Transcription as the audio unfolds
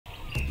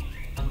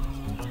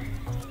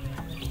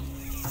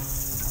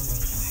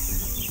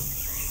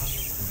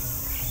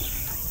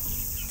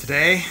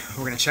Today,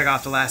 we're gonna check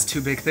off the last two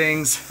big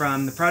things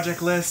from the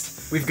project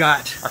list. We've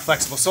got our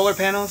flexible solar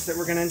panels that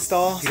we're gonna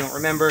install. If you don't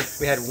remember,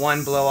 we had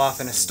one blow off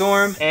in a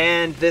storm,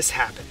 and this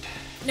happened.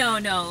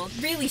 No,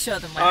 really show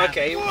them what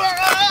Okay.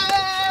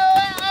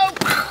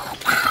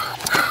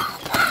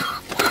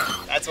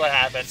 That's what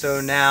happened. So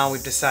now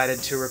we've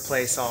decided to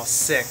replace all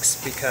 6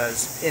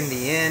 because in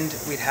the end,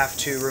 we'd have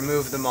to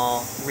remove them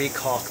all,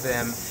 recalk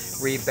them,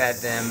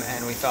 rebed them,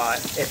 and we thought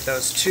if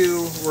those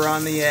 2 were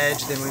on the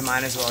edge, then we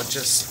might as well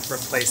just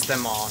replace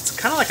them all. It's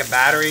kind of like a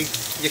battery.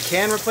 You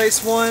can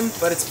replace one,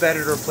 but it's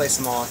better to replace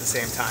them all at the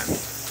same time.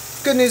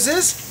 Good news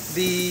is,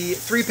 the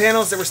 3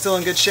 panels that were still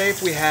in good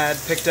shape we had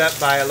picked up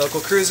by a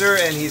local cruiser,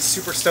 and he's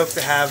super stoked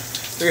to have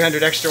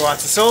 300 extra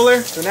watts of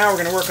solar. So now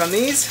we're gonna work on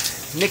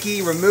these.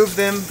 Nikki removed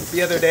them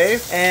the other day,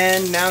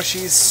 and now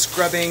she's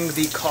scrubbing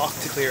the caulk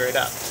to clear it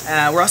up.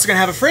 We're also gonna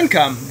have a friend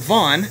come,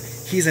 Vaughn.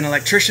 He's an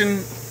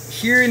electrician.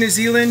 Here in New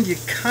Zealand, you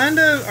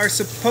kinda are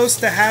supposed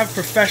to have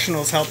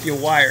professionals help you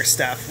wire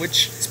stuff,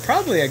 which is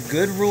probably a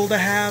good rule to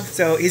have.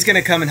 So he's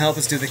gonna come and help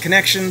us do the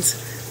connections.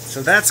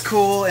 So that's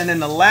cool. And then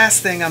the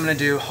last thing I'm gonna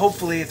do,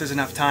 hopefully if there's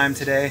enough time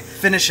today,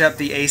 finish up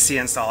the AC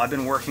install. I've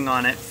been working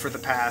on it for the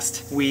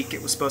past week.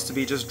 It was supposed to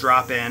be just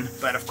drop in,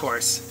 but of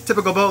course,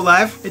 typical boat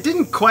life. It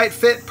didn't quite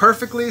fit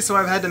perfectly, so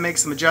I've had to make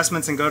some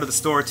adjustments and go to the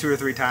store 2 or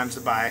 3 times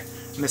to buy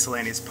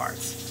miscellaneous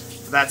parts.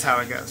 So that's how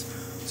it goes.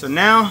 So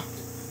now,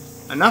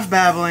 enough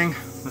babbling,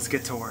 let's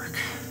get to work.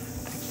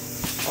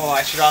 Oh,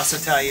 I should also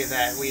tell you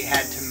that we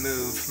had to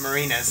move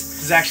marinas.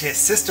 This is actually a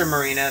sister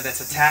marina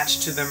that's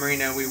attached to the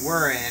marina we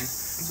were in.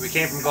 So we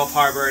came from Gulf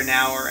Harbor,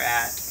 now we're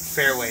at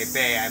Fairway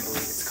Bay, I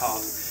believe it's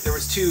called. There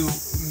was 2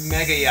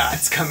 mega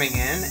yachts coming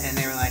in, and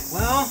they were like,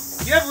 well,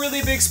 you have a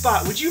really big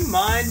spot, would you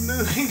mind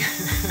moving?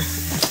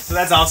 So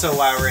that's also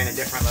why we're in a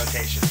different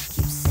location.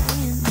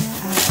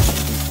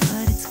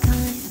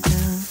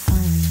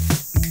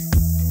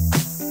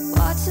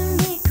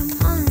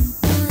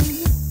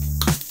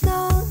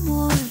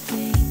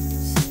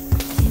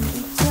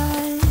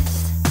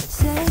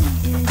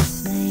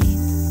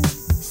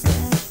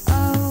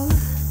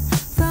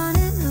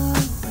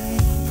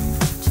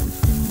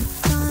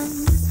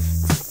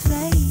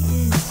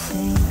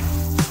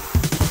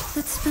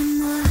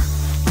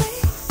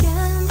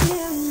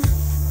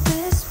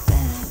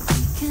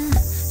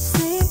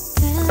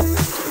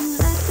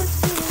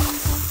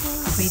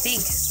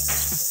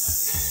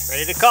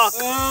 Ready to caulk.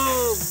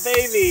 Oh,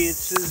 baby,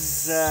 this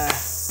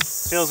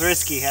is, feels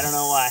risky. I don't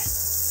know why.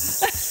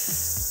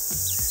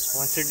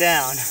 Once they're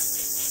down.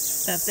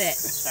 That's it.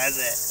 That's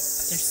it.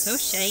 They're so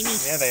shiny.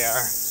 Yeah, they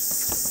are.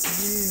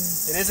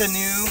 It is a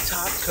new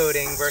top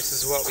coating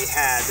versus what we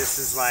had. This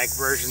is like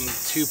version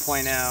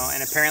 2.0,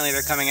 and apparently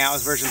they're coming out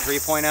with version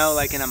 3.0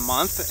 like in a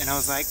month, and I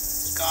was like,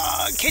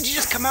 God, can't you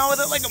just come out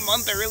with it like a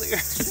month earlier?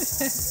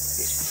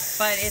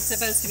 But it's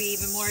supposed to be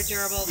even more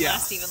durable, yeah.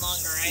 Last even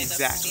longer, right?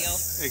 Exactly.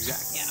 That's the deal.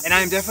 Exactly. Yeah. And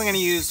I'm definitely going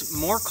to use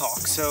more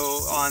caulk.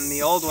 So on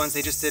the old ones,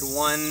 they just did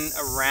 1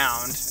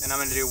 around, and I'm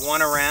going to do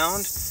 1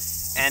 around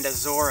and a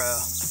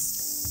Zorro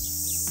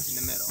in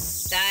the middle.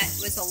 That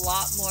was a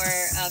lot more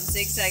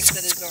zigzags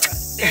than a Zorro.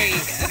 There you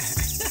go.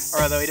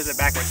 Or although he does it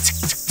backwards.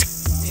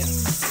 Yeah.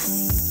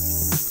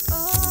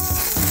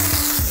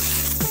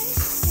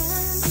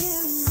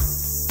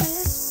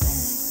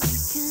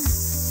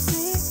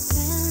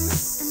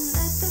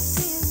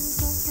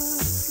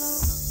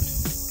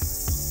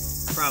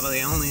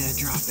 Probably only a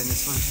drop in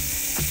this one.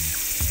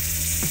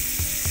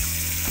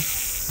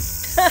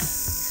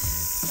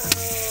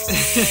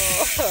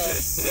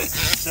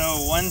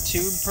 So 1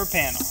 tube per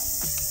panel.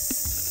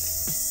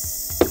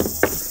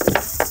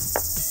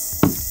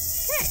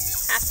 Okay,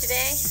 half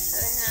today,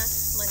 other half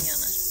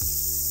mañana.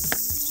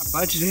 I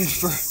budgeted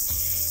for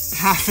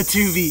half a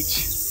tube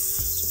each.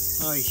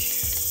 Oy.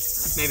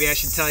 Maybe I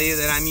should tell you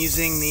that I'm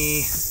using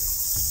the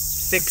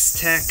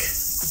Fixtech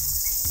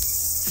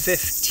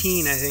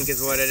 15, I think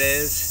is what it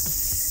is.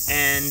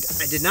 And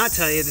I did not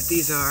tell you that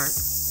these are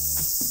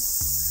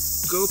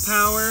Go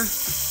Power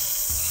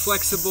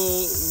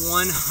flexible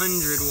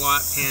 100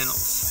 watt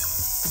panels.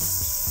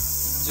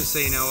 Just so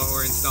you know what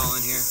we're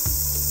installing here.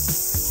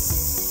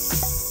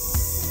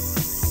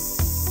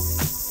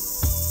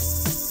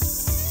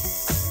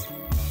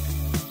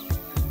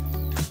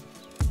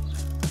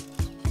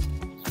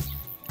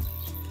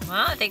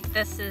 Well, I think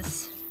this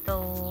is the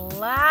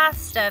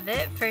last of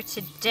it for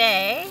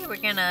today. We're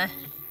gonna,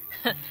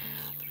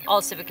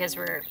 also because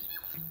we're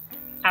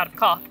out of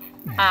caulk.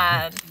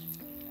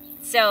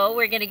 So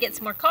we're gonna get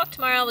some more caulk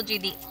tomorrow. We'll do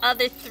the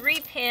other 3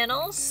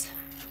 panels,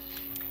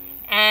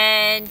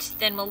 and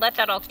then we'll let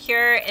that all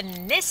cure.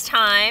 And this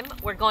time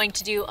we're going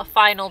to do a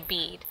final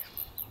bead.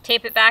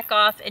 Tape it back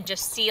off and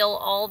just seal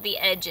all the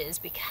edges,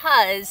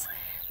 because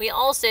we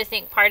also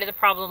think part of the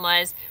problem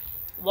was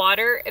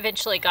water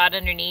eventually got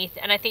underneath,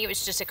 and I think it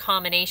was just a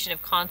combination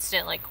of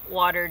constant like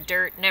water,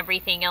 dirt, and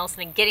everything else,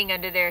 and then getting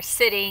under there,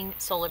 sitting.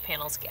 Solar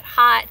panels get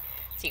hot,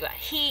 so you got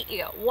heat, you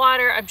got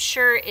water. I'm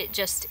sure it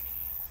just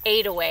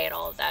ate away at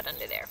all of that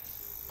under there.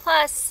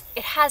 Plus,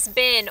 it has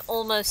been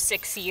almost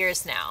 6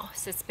 years now,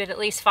 so it's been at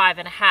least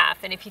 5.5.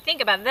 And if you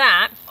think about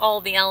that,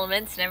 all the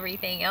elements and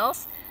everything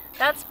else,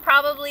 that's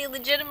probably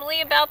legitimately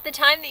about the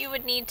time that you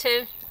would need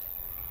to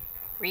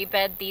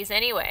rebed these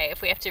anyway.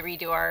 If we have to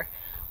redo our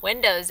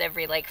windows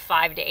every like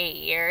 5 to 8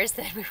 years,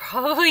 then we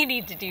probably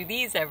need to do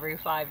these every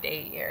 5 to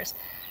 8 years.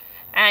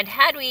 And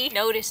had we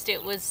noticed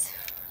it was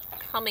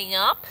coming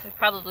up, we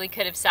probably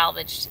could have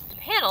salvaged the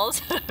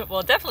panels.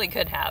 Well, definitely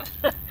could have,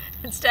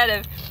 instead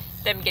of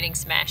them getting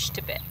smashed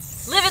to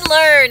bits. Live and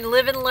learn,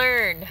 live and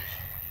learn.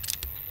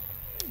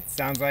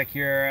 Sounds like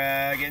you're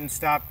getting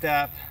stopped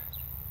up.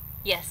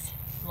 Yes,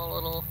 I'm a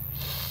little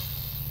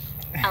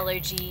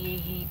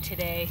allergy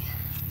today.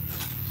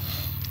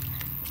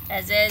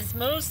 As is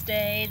most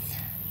days.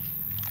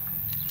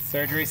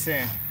 Surgery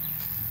soon.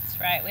 That's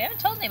right, we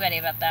haven't told anybody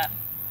about that.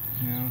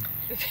 No.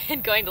 We've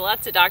been going to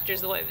lots of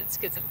doctor's appointments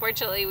because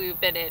unfortunately we've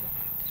been in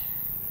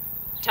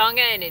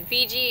Tonga and in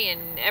Fiji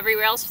and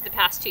everywhere else for the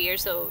past 2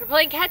 years, so we're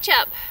playing catch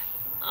up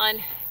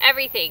on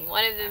everything.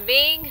 One of them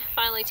being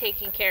finally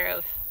taking care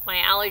of my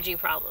allergy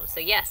problem. So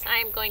yes, I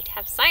am going to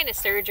have sinus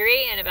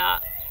surgery in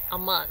about a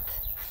month.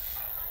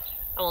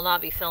 I will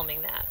not be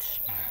filming that.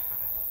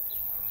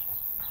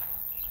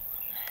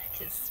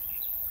 Because,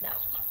 no.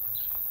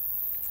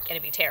 It's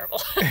gonna be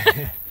terrible.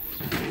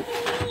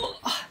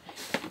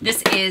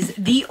 This is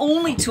the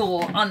only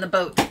tool on the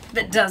boat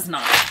that does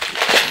not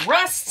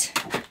rust.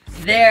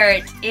 There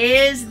it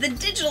is, the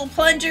digital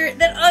plunger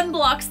that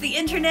unblocks the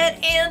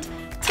internet and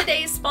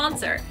today's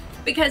sponsor.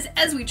 Because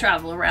as we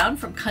travel around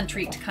from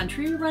country to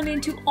country, we run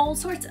into all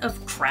sorts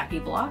of crappy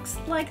blocks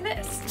like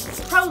this.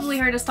 You've probably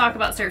heard us talk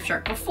about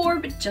Surfshark before,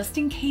 but just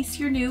in case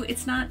you're new,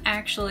 it's not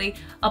actually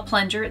a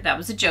plunger. That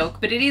was a joke,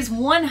 but it is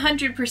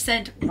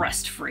 100%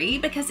 rust-free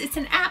because it's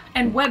an app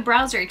and web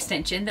browser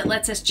extension that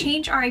lets us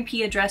change our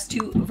IP address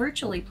to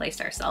virtually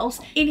place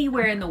ourselves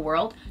anywhere in the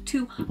world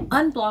to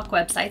unblock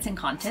websites and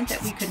content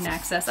that we couldn't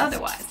access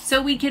otherwise. So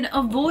we can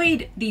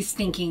avoid these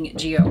stinking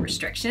geo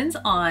restrictions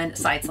on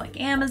sites like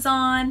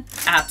Amazon,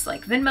 apps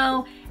like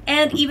Venmo,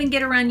 and even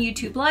get around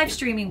YouTube live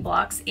streaming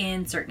blocks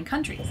in certain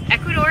countries.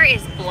 Ecuador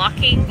is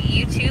blocking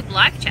YouTube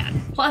live chat.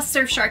 Plus,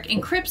 Surfshark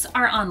encrypts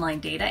our online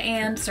data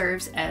and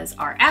serves as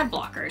our ad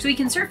blocker, so we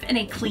can surf in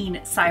a clean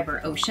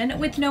cyber ocean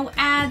with no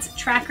ads,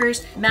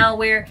 trackers,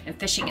 malware, and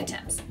phishing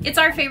attempts. It's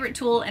our favorite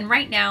tool, and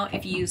right now,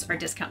 if you use our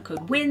discount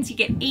code WYNNS, you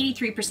get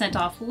 83%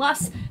 off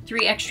plus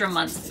 3 extra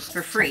months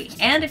for free.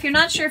 And if you're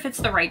not sure if it's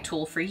the right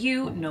tool for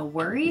you, no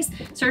worries.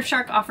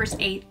 Surfshark offers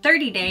a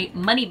 30-day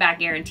money-back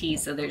guarantee,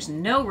 so there's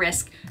no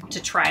risk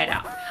to try it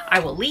out. I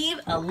will leave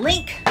a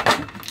link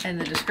in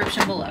the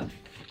description below.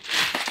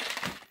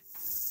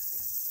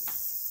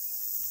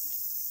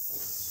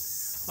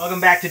 Welcome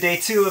back to day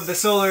 2 of the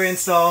solar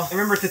install.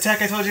 Remember the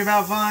tech I told you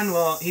about, Vaughn?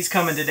 Well, he's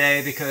coming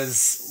today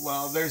because,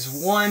 well, there's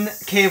one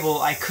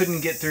cable I couldn't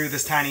get through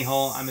this tiny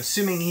hole. I'm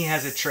assuming he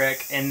has a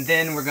trick, and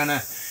then we're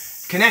gonna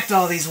connect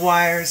all these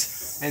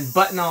wires and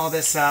button all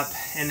this up,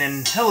 and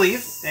then he'll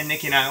leave, and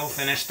Nikki and I will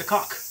finish the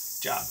caulk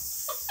job.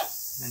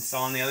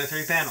 Installing the other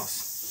 3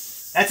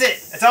 panels. That's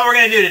it. That's all we're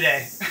going to do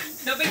today.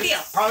 No big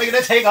deal. Probably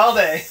going to take all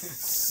day.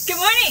 Good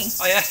morning.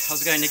 Oh yeah,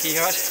 how's it going, Nikki?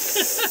 You alright?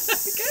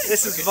 Good.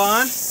 This is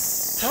Vaughn.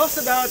 Tell us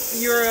about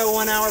your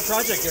 1-hour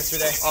project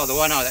yesterday. Oh, the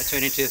 1 hour that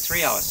turned into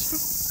 3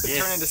 hours. It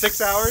turned into 6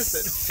 hours?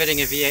 Fitting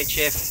a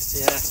VHF,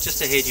 yeah,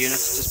 just a head unit,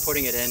 just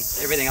putting it in.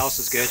 Everything else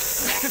is good.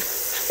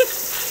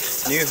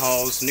 New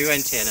holes, new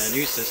antenna,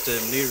 new system,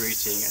 new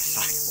routing. It's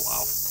like,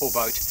 wow, poor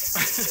boat.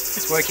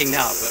 It's working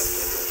now, but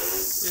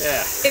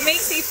yeah. It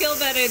makes me feel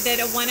better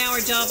that a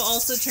 1-hour job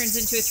also turns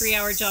into a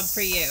 3-hour job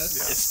for you.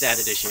 Yeah. It's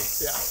standard issue.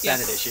 Yeah.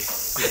 Standard issue.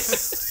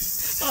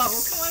 Oh,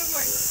 well, come on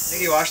aboard. I think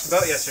you washed the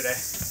boat yesterday.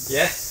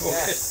 Yeah?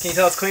 Can you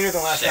tell it's cleaner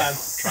than last time?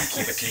 Try and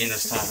keep it clean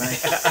this time, eh?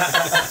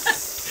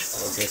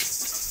 All good.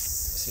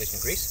 Silicone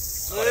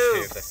grease? Quite a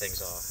few of the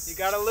things are. You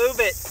gotta lube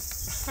it.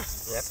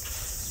 Yep.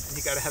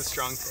 You gotta have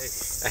strong tape.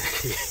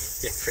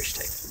 Yeah, fresh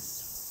tape.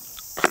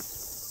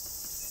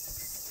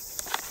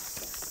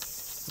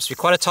 Must be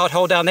quite a tight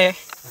hole down there.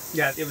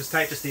 Yeah, it was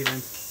tight just to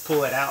even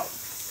pull it out.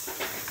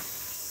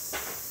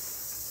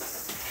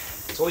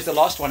 It's always the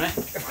last one, eh?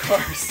 Of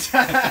course.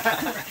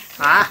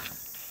 Ah,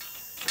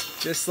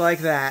 just like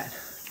that.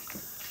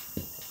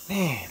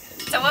 Man.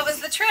 So what was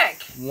the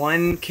trick?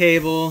 One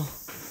cable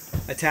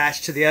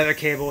attached to the other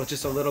cable with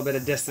just a little bit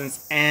of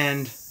distance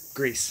and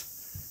grease.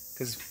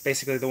 Because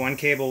basically the one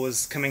cable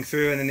was coming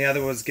through and then the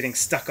other was getting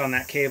stuck on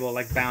that cable,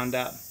 like bound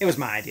up. It was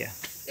my idea.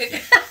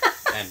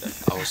 And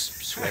I was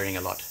swearing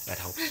a lot. That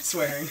helped.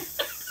 Swearing.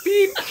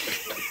 Beep.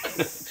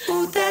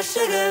 Ooh, that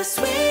sugar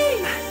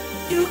sweet,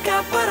 you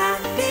got what I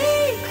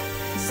need.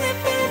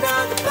 Sipping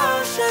on the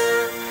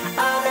potion,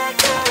 all that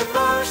good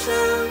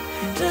emotion,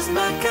 just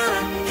my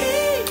kind of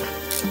heat.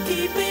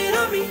 Keep it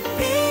on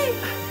repeat,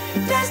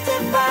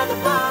 tested by the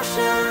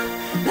potion,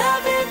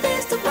 loving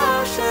this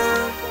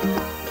devotion.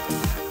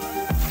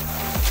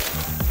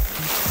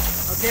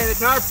 Okay, the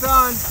tarp's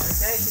on.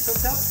 Okay, she's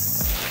hooked up.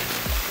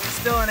 There's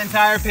still an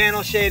entire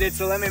panel shaded,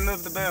 so let me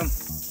move the boom.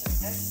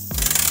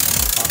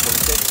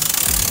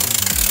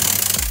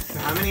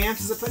 How many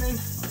amps is it put in?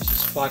 It's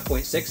just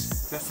 5.6.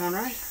 Does that sound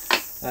right?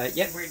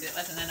 Yep. Weird, it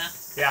wasn't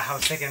enough. Yeah, I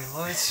was thinking,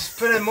 well, let's just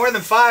put in more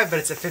than 5, but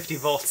it's at 50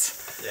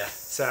 volts. Yeah.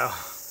 So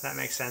that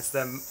makes sense.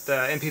 The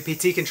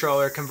MPPT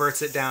controller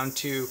converts it down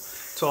to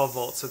 12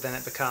 volts, so then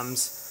it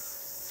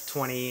becomes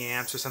 20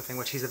 amps or something,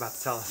 which he's about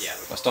to tell us. Yeah.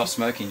 If I start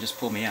smoking, just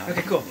pull me out.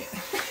 Okay, cool.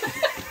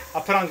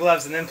 I'll put on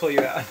gloves and then pull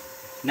you out.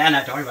 No,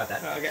 don't worry about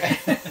that. Okay.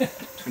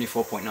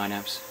 24.9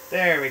 amps.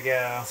 There we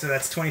go. So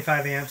that's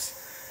 25 amps.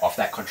 Off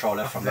that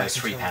controller Off from of that those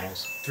 3 controller.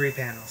 panels. 3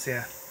 panels,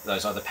 yeah.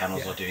 Those other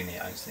panels Yeah. are doing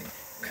their own thing.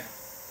 Okay.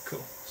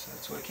 Cool. So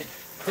that's working.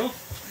 Cool.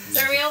 So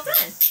are we all done?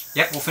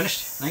 Yep, all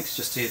finished. Thanks.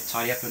 Just to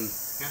tidy up and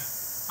Yeah.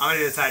 I'm gonna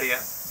do the tidy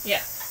up.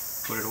 Yeah.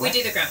 put it away. We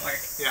do the grunt work.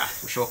 Yeah.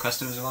 We're sure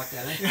customers are like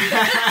that, eh?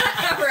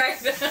 Right.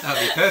 That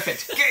would be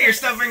perfect. Get your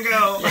stuff and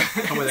go.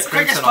 Come with As a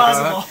quick crimps as and I'll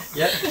go possible. home.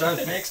 Yep, done.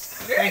 Next.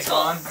 Thanks,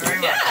 Vaughn.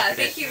 Very much. Yeah,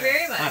 thank you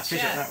very much. Ah,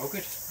 pleasure. Yeah. No, all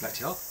good. Glad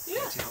to help. Yeah.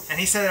 Glad to help. And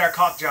he said that our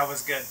caulk job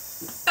was good.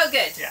 Oh,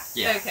 good. Yeah.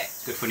 Yeah. Okay.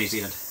 It's good for New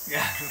Zealand.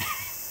 Yeah.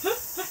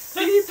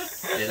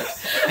 Yeah.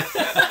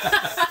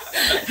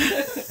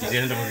 New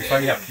Zealand will be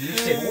phoning up. You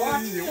said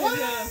what?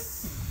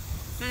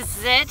 This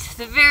is it,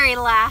 the very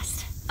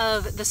last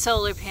of the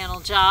solar panel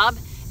job.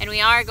 And we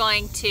are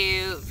going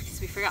to, because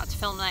we forgot to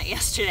film that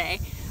yesterday,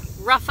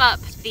 rough up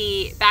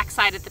the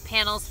backside of the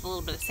panels with a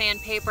little bit of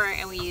sandpaper,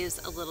 and we use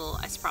a little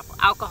isopropyl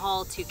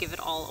alcohol to give it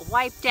all a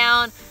wipe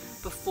down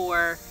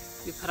before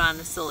we put on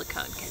the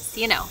silicone, because,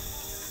 you know,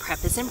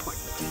 prep is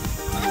important.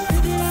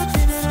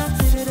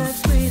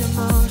 Sweet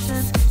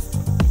emotions.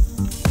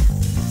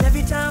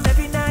 Every time,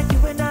 every night, you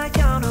and I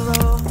on a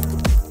roll.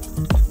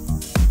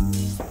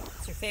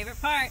 It's your favorite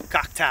part.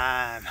 Caulk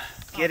time.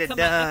 Get it Come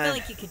on, I done. feel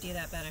like you could do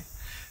that better.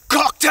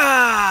 Caulk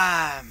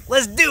time!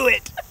 Let's do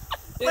it!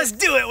 Let's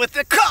do it with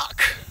the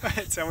caulk!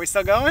 So are we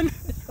still going?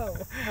 Oh.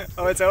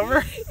 Oh, it's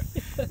over?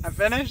 I'm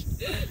finished?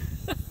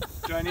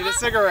 Do I need a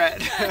cigarette?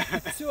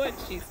 That's what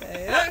she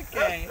said.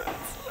 Okay.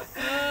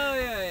 Oh,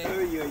 yeah.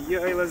 Oy, oy,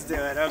 oy, let's do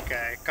it.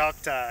 Okay, caulk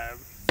time.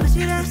 Switch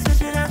it up,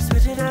 switch it up,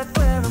 switch it up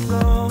where I'm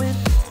going.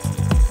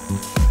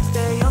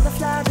 Stay on the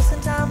fly, just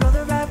in time, know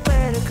the right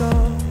way to go.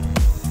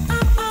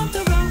 I'm on the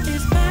road,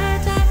 it's my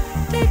time,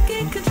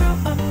 taking control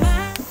of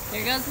my.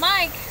 Here goes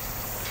Mike.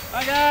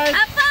 Bye, guys.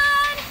 Have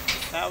fun!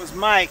 That was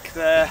Mike,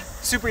 the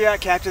super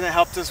yacht captain that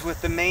helped us with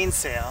the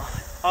mainsail.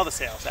 All the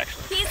sails,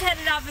 actually. He's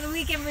headed out for the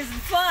weekend with some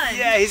fun.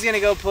 Yeah, he's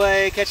gonna go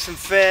play, catch some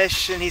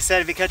fish, and he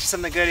said if he catches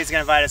something good, he's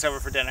gonna invite us over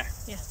for dinner.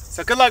 Yeah.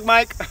 So good luck,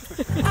 Mike.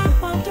 I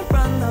want to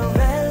run the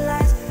red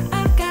lights,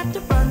 I've got to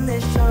run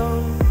this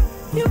show.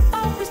 You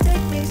always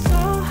take me so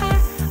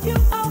high, you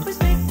always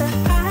make the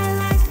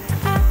highlights.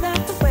 I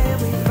love the way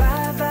we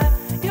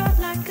vibe, you're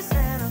like a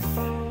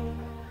centerfold.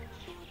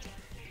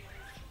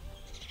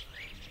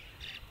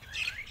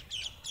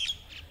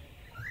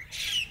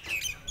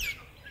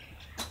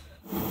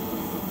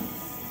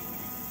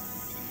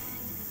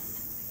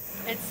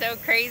 It's so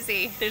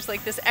crazy. There's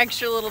like this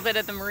extra little bit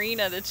of the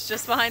marina that's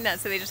just behind that,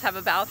 so they just have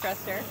a bow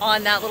thruster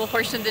on that little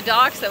portion of the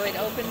dock, so it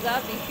opens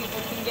up, these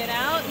people can get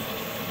out.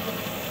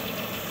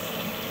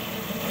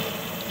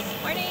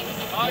 Morning.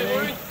 Hi,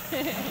 morning.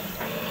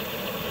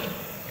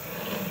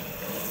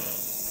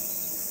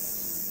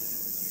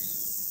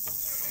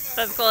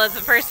 That's cool. It's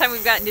the first time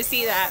we've gotten to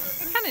see that.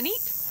 Kind of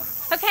neat.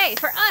 Okay,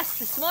 for us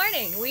this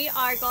morning, we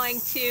are going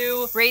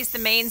to raise the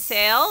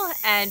mainsail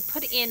and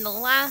put in the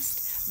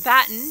last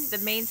batten. The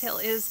mainsail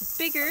is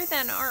bigger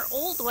than our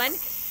old one.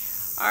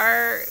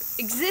 Our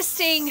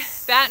existing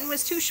batten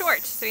was too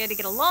short, so we had to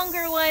get a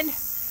longer one.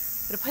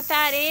 We're gonna put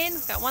that in.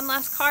 We've got one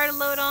last car to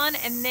load on,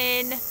 and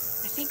then I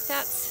think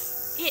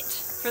that's it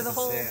for the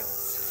whole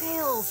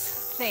sails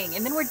thing.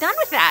 And then we're done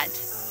with that.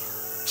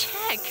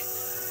 Check.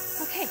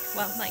 Okay,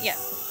 well, not yet.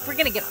 We're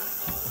gonna get on.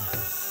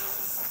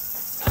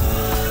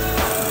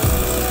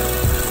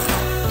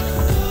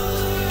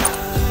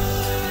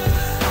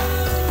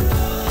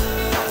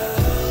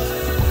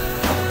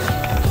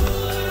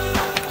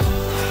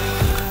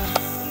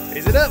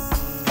 Raise it up.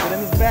 Put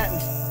in this batten.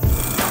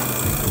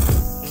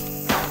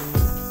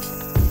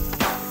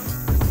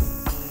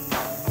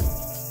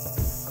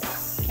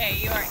 Okay,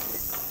 you are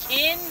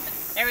in.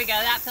 There we go.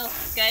 That feels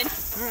good.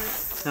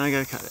 Now I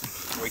gotta cut it.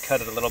 We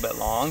cut it a little bit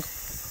long,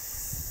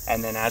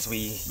 and then as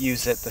we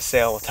use it, the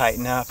sail will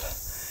tighten up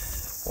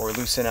or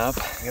loosen up.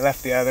 We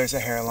left the others a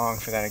hair long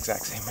for that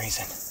exact same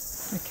reason,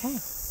 Okay.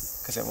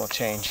 because it will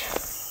change.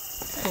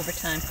 Over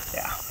time.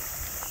 Yeah.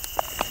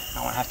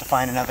 I won't have to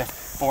find another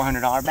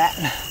 $400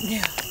 batten.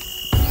 Yeah.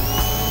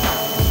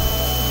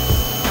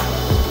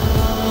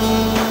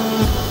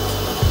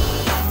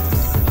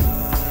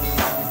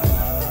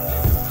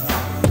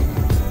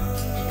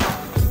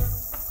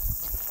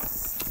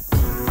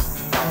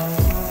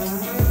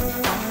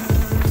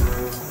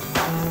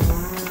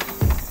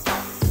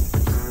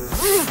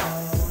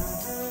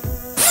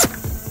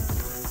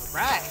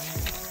 Right.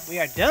 We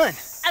are done.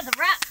 That's a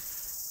wrap.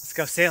 Let's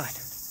go sailing.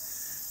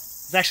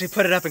 Let's actually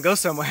put it up and go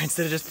somewhere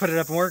instead of just put it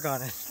up and work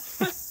on it.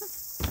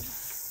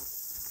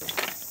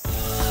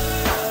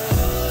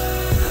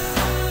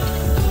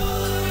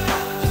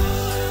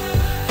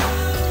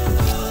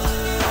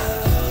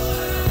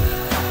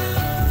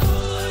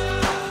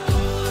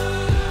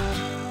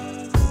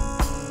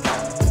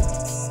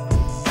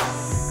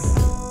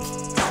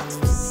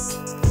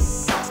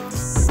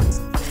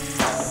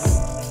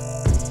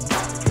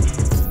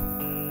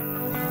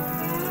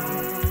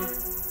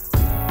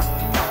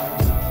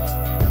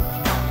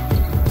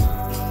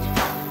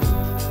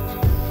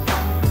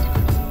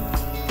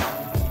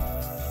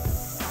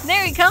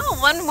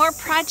 one more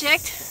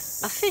project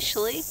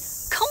officially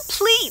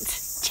complete.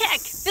 Check,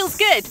 feels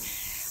good.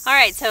 All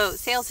right, so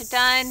sails are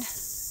done.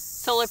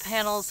 Solar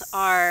panels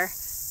are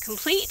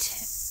complete.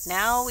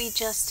 Now we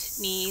just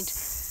need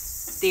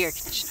the air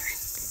conditioner.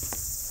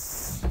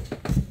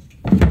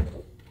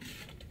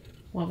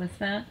 What was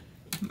that?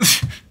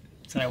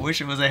 So I wish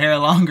it was a hair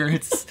longer.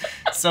 It's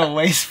so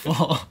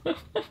wasteful.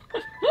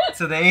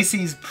 So the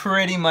AC is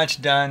pretty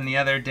much done. The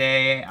other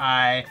day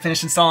I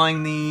finished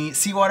installing the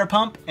seawater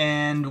pump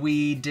and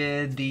we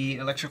did the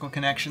electrical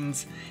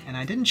connections, and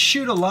I didn't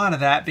shoot a lot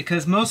of that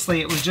because mostly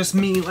it was just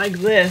me like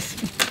this.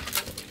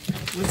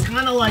 It was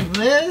kind of like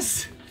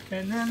this,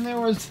 and then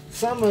there was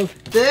some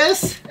of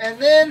this,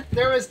 and then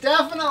there was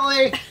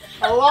definitely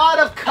a lot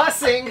of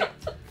cussing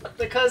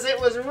because it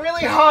was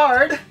really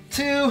hard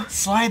to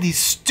slide these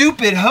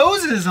stupid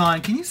hoses on.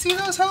 Can you see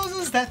those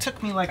hoses? That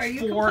took me like 4 hours.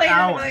 Are you complaining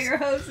about your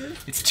hoses?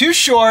 It's too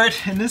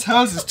short and this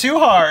hose is too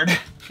hard.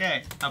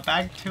 Okay, now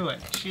back to it.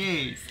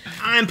 Jeez.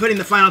 I'm putting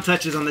the final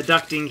touches on the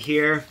ducting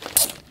here.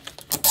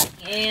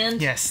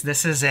 And yes,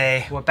 this is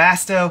a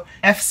Webasto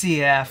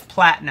FCF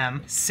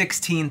Platinum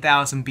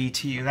 16,000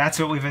 BTU. That's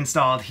what we've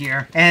installed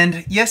here.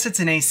 And yes, it's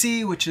an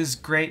AC, which is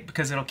great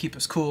because it'll keep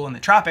us cool in the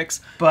tropics,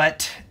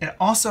 but it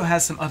also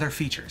has some other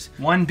features.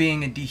 One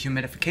being a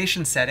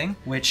dehumidification setting,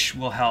 which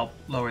will help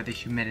lower the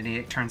humidity.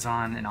 It turns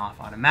on and off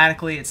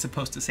automatically. It's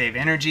supposed to save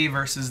energy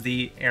versus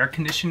the air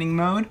conditioning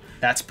mode.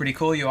 That's pretty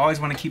cool. You always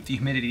want to keep the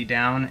humidity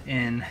down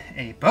in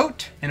a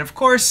boat. And of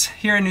course,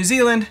 here in New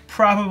Zealand,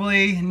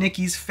 probably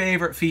Nikki's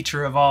favorite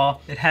feature of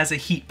all, it has a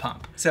heat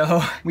pump.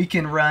 So we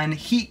can run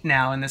heat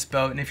now in this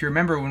boat, and if you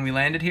remember when we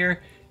landed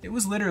here, it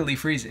was literally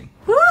freezing.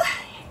 Whew,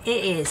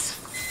 it is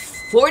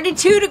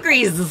 42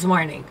 degrees this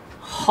morning.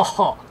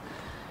 Oh,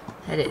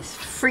 that is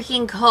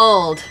freaking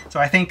cold. So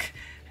I think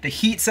the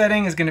heat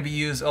setting is going to be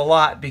used a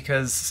lot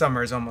because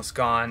summer is almost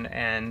gone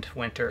and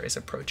winter is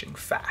approaching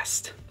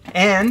fast.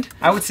 And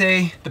I would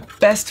say the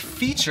best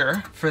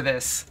feature for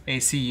this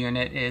AC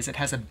unit is it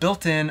has a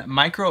built-in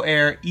micro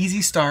air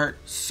easy start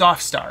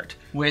soft start,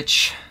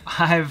 which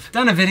I've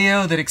done a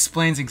video that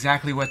explains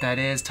exactly what that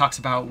is, talks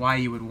about why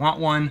you would want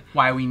one,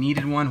 why we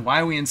needed one,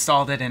 why we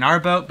installed it in our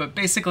boat, but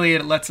basically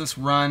it lets us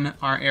run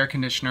our air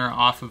conditioner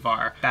off of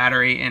our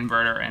battery,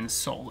 inverter, and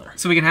solar.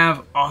 So we can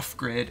have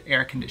off-grid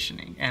air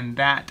conditioning, and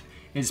that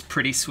is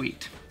pretty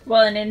sweet.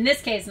 well, and in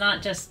this case,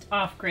 not just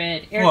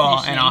off-grid air Well,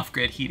 conditioning. and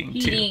off-grid heating too.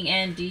 Heating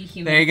and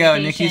dehumidification. There you go,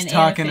 Nikki's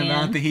talking and a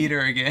fan. about the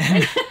heater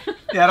again.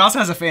 Yeah, it also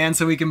has a fan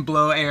so we can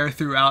blow air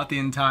throughout the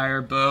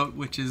entire boat,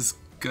 which is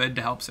good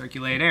to help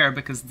circulate air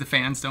because the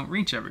fans don't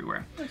reach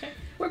everywhere. Okay.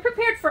 We're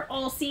prepared for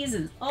all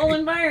seasons, all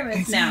environments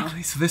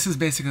Exactly. So this is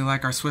basically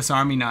like our Swiss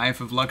Army knife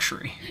of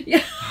luxury.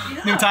 now.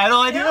 New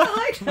title idea? Yeah, I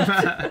like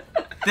that.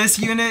 This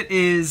unit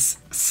is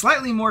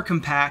slightly more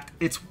compact.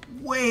 It's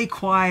way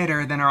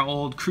quieter than our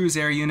old cruise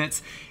air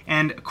units,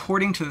 and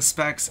according to the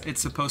specs, it's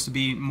supposed to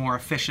be more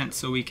efficient,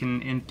 so we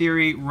can, in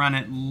theory, run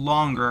it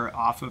longer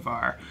off of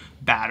our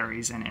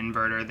batteries and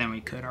inverter than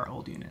we could our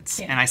old units.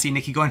 Yeah. And I see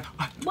Nikki going,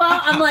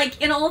 Well, I'm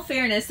like, in all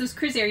fairness, those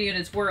cruise air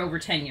units were over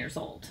 10 years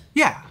old.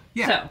 yeah.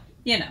 So,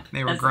 you know.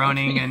 They were that's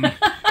groaning and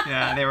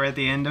yeah, they were at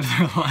the end of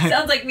their life.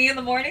 Sounds like me in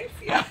the mornings.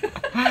 Yeah.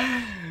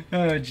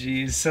 Oh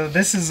geez, so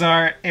this is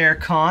our air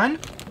con.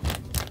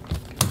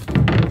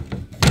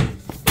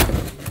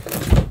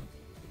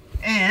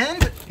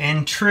 And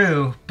in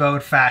true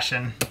boat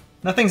fashion,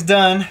 nothing's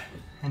done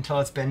until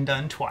it's been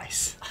done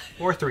twice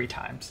or 3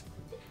 times.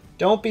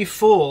 Don't be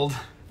fooled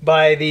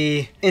by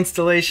the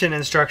installation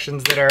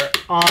instructions that are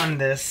on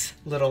this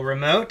little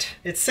remote.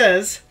 It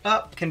says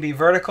up can be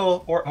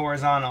vertical or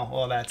horizontal.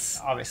 Well, that's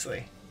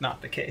obviously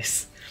not the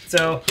case.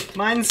 So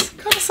mine's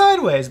kind of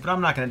sideways, but I'm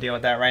not gonna deal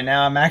with that right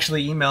now. I'm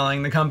actually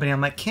emailing the company. I'm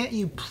like, can't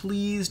you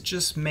please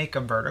just make a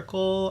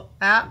vertical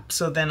app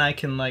so then I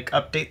can like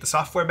update the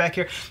software back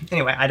here?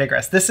 Anyway, I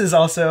digress. This is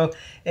also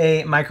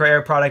a micro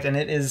air product and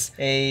it is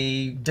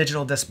a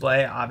digital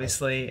display.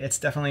 Obviously, it's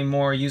definitely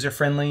more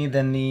user-friendly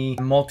than the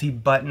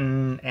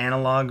multi-button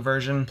analog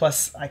version.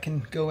 Plus I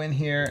can go in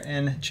here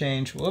and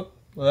change, whoop.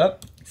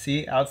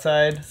 See,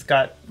 outside, it's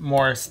got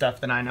more stuff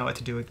than I know what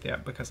to do with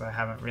it because I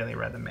haven't really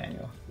read the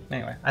manual.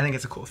 Anyway, I think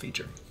it's a cool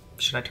feature.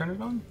 Should I turn it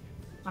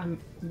on?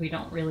 We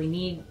don't really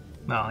need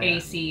Well, yeah.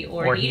 AC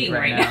or heat heating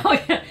right now.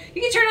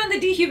 You can turn on the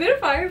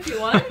dehumidifier if you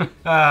want.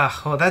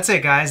 Well, that's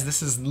it, guys.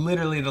 This is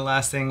literally the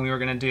last thing we were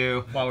gonna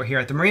do while we're here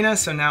at the marina,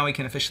 so now we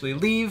can officially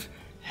leave,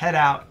 head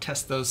out,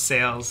 test those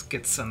sails,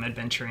 get some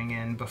adventuring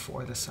in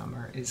before the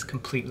summer is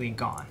completely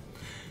gone.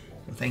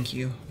 So thank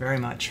you very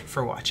much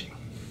for watching.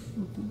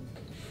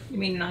 You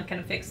mean you're not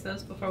going to fix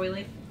those before we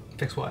leave?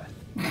 Fix what?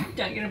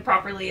 Don't you going to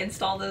properly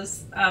install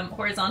those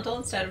horizontal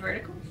instead of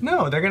vertical?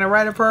 No, they're gonna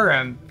write a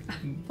program.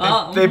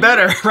 Oh. They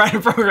better write a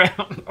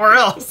program, or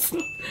else.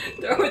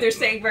 They're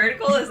saying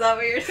vertical? Is that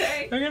what you're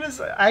saying? They're gonna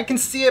say, I can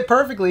see it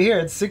perfectly here.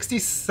 It's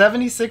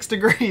 76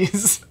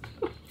 degrees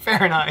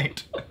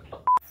Fahrenheit.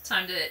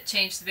 Time to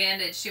change the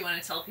bandage. Do you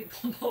want to tell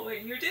people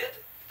what you did?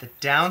 The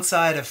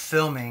downside of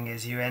filming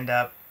is you end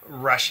up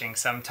rushing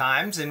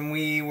sometimes, and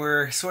we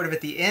were sort of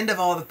at the end of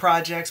all the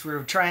projects. We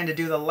were trying to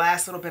do the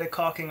last little bit of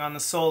caulking on the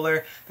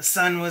solar. The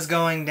sun was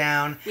going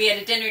down. We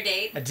had a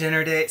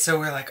dinner date. So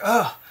we're like,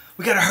 oh,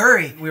 we gotta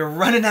hurry. We were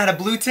running out of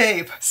blue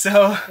tape.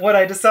 So what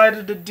I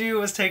decided to do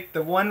was take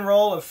the one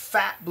roll of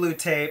fat blue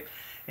tape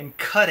and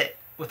cut it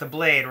with a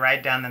blade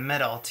right down the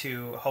middle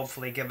to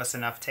hopefully give us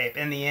enough tape.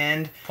 In the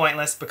end,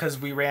 pointless because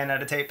we ran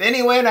out of tape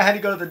anyway, and I had to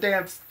go to the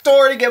damn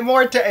store to get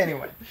more tape.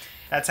 Anyway,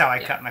 that's how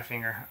I cut my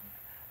finger.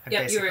 I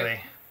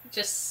basically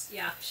show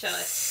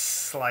us.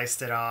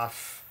 Sliced it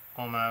off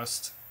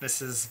almost. This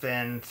has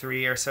been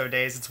 3 or so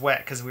days. It's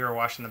wet because we were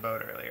washing the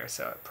boat earlier,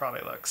 so it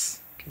probably looks...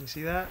 Can you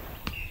see that?